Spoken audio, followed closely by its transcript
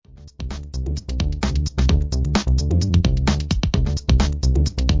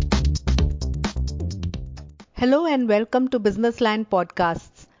Hello and welcome to Businessland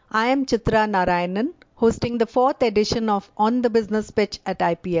Podcasts. I am Chitra Narayanan, hosting the fourth edition of On the Business Pitch at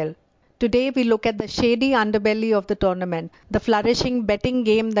IPL. Today we look at the shady underbelly of the tournament, the flourishing betting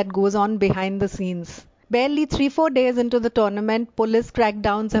game that goes on behind the scenes. Barely 3-4 days into the tournament, police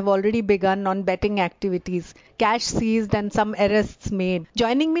crackdowns have already begun on betting activities, cash seized and some arrests made.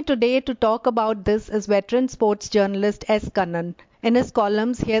 Joining me today to talk about this is veteran sports journalist S. Kannan. In his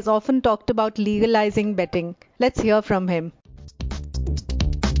columns, he has often talked about legalizing betting. Let's hear from him.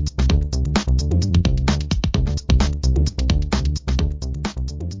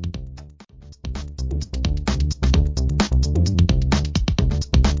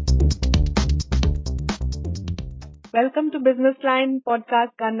 Welcome to Businessline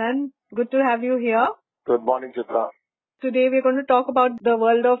Podcast, Kannan. Good to have you here. Good morning, Chitra. Today we're going to talk about the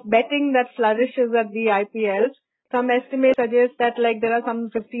world of betting that flourishes at the IPL. Some estimates suggest that there are some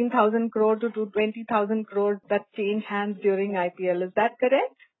 15,000 crore to 20,000 crore that change hands during IPL. Is that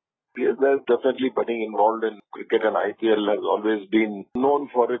correct? Yes, there's definitely betting involved in cricket, and IPL has always been known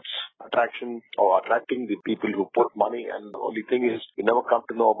for its attraction or attracting the people who put money, and the only thing is you never come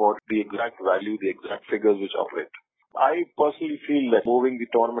to know about the exact value, the exact figures which operate. I personally feel that moving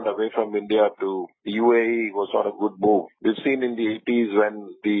the tournament away from India to the UAE was not a good move. We've seen in the 80s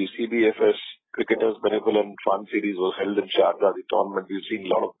when the CBFS Cricketers Benevolent Fund Series was held in Sharjah, the tournament, we've seen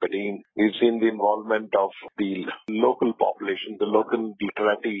a lot of betting. We've seen the involvement of the local population, the local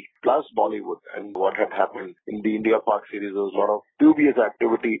literati, plus Bollywood. And what had happened in the India Park series, there was a lot of dubious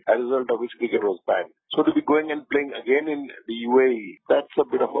activity, as a result of which cricket was banned. So to be going and playing again in the UAE, that's a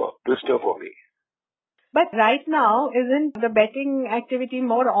bit of a twister for me. But right now, isn't the betting activity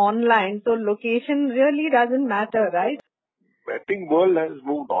more online? So location really doesn't matter, right? Betting world has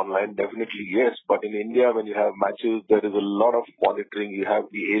moved online, definitely, yes. But in India, when you have matches, there is a lot of monitoring. You have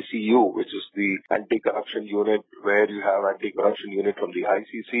the ACU, which is the anti-corruption unit, where you have anti-corruption unit from the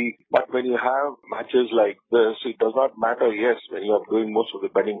ICC. But when you have matches like this, it does not matter, yes, when you are doing most of the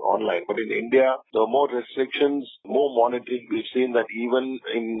betting online. But in India, there are more restrictions, more monitoring. We've seen that even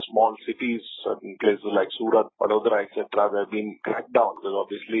in small cities, certain places like Surat, Vadodara, etc., there have been crackdowns. Because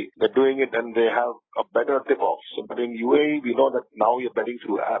obviously, they're doing it and they have a better tip-off. So, but in UAE, we know that now you're betting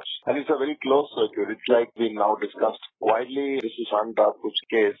through apps. And it's a very close circuit. It's like we now discussed widely. This is Radhapur's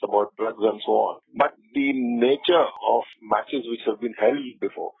case about drugs and so on. But the nature of matches which have been held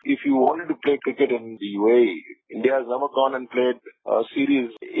before, if you wanted to play cricket in the UAE, India has never gone and played a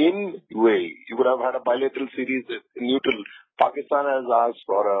series in UAE. You would have had a bilateral series in neutral. Pakistan has asked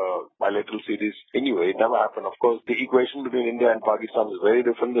for a bilateral series anyway. It never happened. Of course, the equation between India and Pakistan is very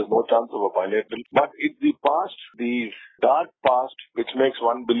different. There's no chance of a bilateral. But it's the past, the dark past, which makes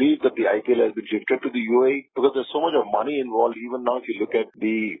one believe that the IPL has been shifted to the UAE because there's so much of money involved. Even now, if you look at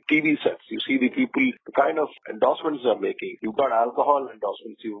the TV sets, you see the people, the kind of endorsements they're making. You've got alcohol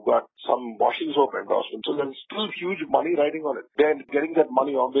endorsements. You've got some washing soap endorsements. So there's still huge money riding on it. They're getting that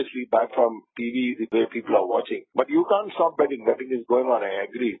money obviously back from TV, the way people are watching. But you can't stop betting. Betting is going on, I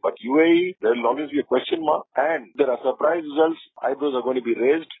agree. But UAE, there will always be a question mark. And there are surprise results. Eyebrows are going to be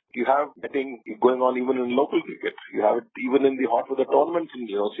raised. You have betting going on even in local cricket. You have it even in the hot weather tournaments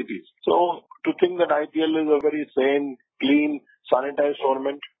in cities. So to think that IPL is a very sane, clean, sanitized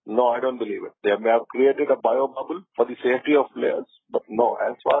tournament, no, I don't believe it. They may have created a bio bubble for the safety of players. But no,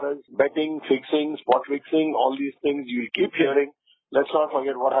 as far as betting, fixing, spot fixing, all these things you'll keep hearing. Let's not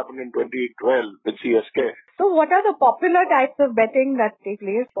forget what happened in 2012 with CSK. So what are the popular types of betting that take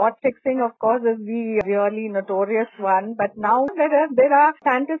place? Spot fixing, of course, is the really notorious one. But now there are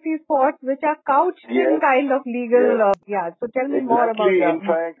fantasy sports which are couched in kind of legal. So tell me more about that. In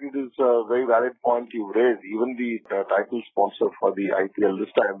fact, it is a very valid point you raised. Even the title sponsor for the IPL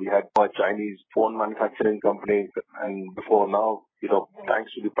this time, we had a Chinese phone manufacturing company, and before now,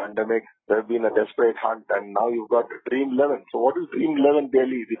 thanks to the pandemic, there have been a desperate hunt, and now you've got Dream 11. So what is Dream 11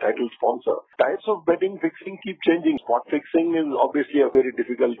 Daily, the title sponsor? Types of betting fixing keep changing. Spot fixing is obviously a very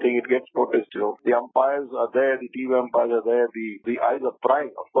difficult thing. It gets noticed, The umpires are there, the TV umpires are there, the eyes are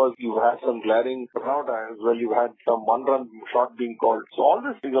prying. Of course, you've had some glaring crowd as well. You've had some one-run shot being called. So all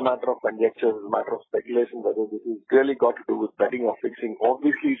this is a matter of conjecture, it's a matter of speculation whether this is really got to do with betting or fixing.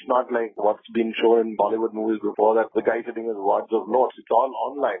 Obviously, it's not like what's been shown in Bollywood movies before that the guy sitting with wads of notes. It's all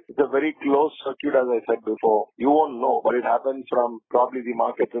online. It's a very closed circuit, as I said before. You won't know, but it happens from probably the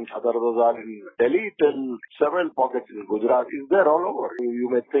markets in Sadar Bazaar in Delhi till several pockets in Gujarat. It's there all over.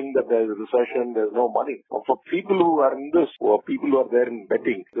 You may think that there's a recession, there's no money. But for people who are in this, or people who are there in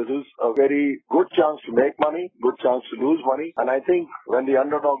betting, this is a very good chance to make money, good chance to lose money. And I think when the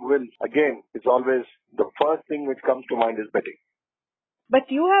underdog wins, again, it's always the first thing which comes to mind is betting. But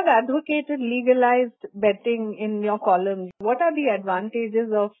you have advocated legalized betting in your columns. What are the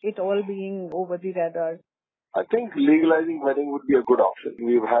advantages of it all being over the radar? I think legalizing betting would be a good option.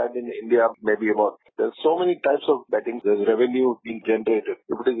 We've had in India there's so many types of betting. There's revenue being generated.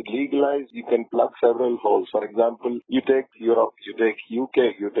 If it is legalized, you can plug several holes. For example, you take Europe, you take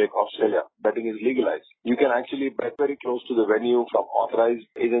UK, you take Australia. Betting is legalized. You can actually bet very close to the venue from authorized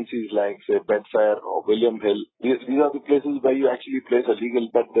agencies like, say, Betfair or William Hill. These are the places where you actually place a legal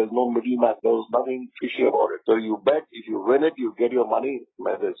bet. There's no middleman. There's nothing fishy about it. So you bet. If you win it, you get your money.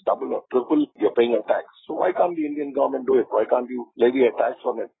 Whether it's double or triple, you're paying a tax. So why can't the Indian government do it? Why can't you levy a tax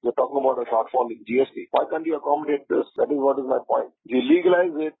on it? You're talking about a shortfall in GST. Why can't you accommodate this? That is what is my point. If you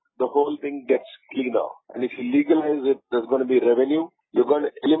legalize it, the whole thing gets cleaner. And if you legalize it, there's going to be revenue. You're going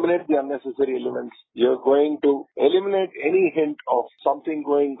to eliminate the unnecessary elements. You're going to eliminate any hint of something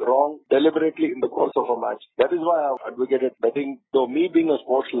going wrong deliberately in the course of a match. That is why I've advocated betting. Though me being a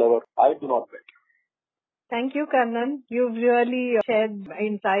sports lover, I do not bet. Thank you, Kannan. You've really shared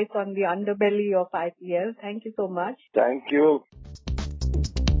insights on the underbelly of IPL. Thank you so much. Thank you.